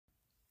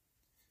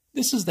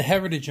This is the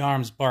Heritage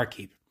Arms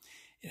Barkeep.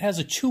 It has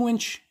a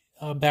 2-inch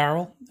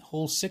barrel,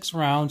 holds 6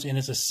 rounds, and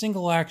is a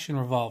single-action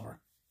revolver.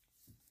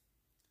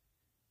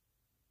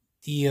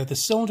 The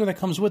cylinder that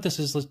comes with this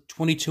is the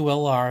 22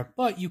 LR,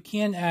 but you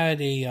can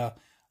add a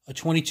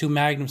 22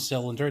 Magnum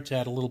cylinder to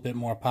add a little bit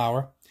more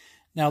power.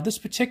 Now, this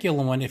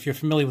particular one, if you're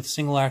familiar with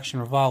single-action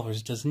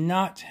revolvers, does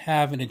not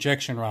have an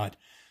ejection rod.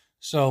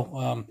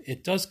 So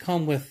it does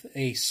come with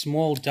a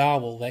small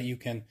dowel that you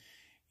can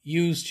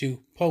use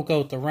to poke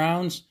out the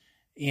rounds.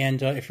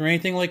 And if you're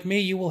anything like me,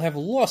 you will have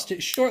lost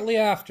it shortly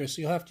after,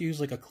 so you'll have to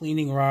use like a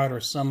cleaning rod or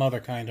some other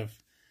kind of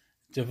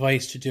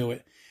device to do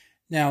it.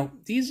 Now,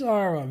 these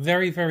are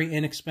very, very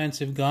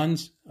inexpensive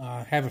guns.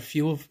 Have a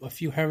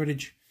few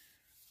Heritage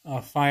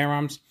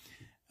firearms.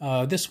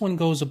 This one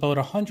goes about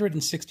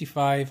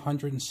 $165,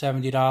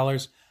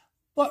 $170,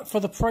 but for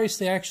the price,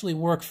 they actually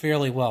work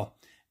fairly well.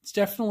 It's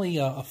definitely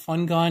a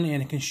fun gun,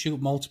 and it can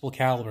shoot multiple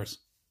calibers.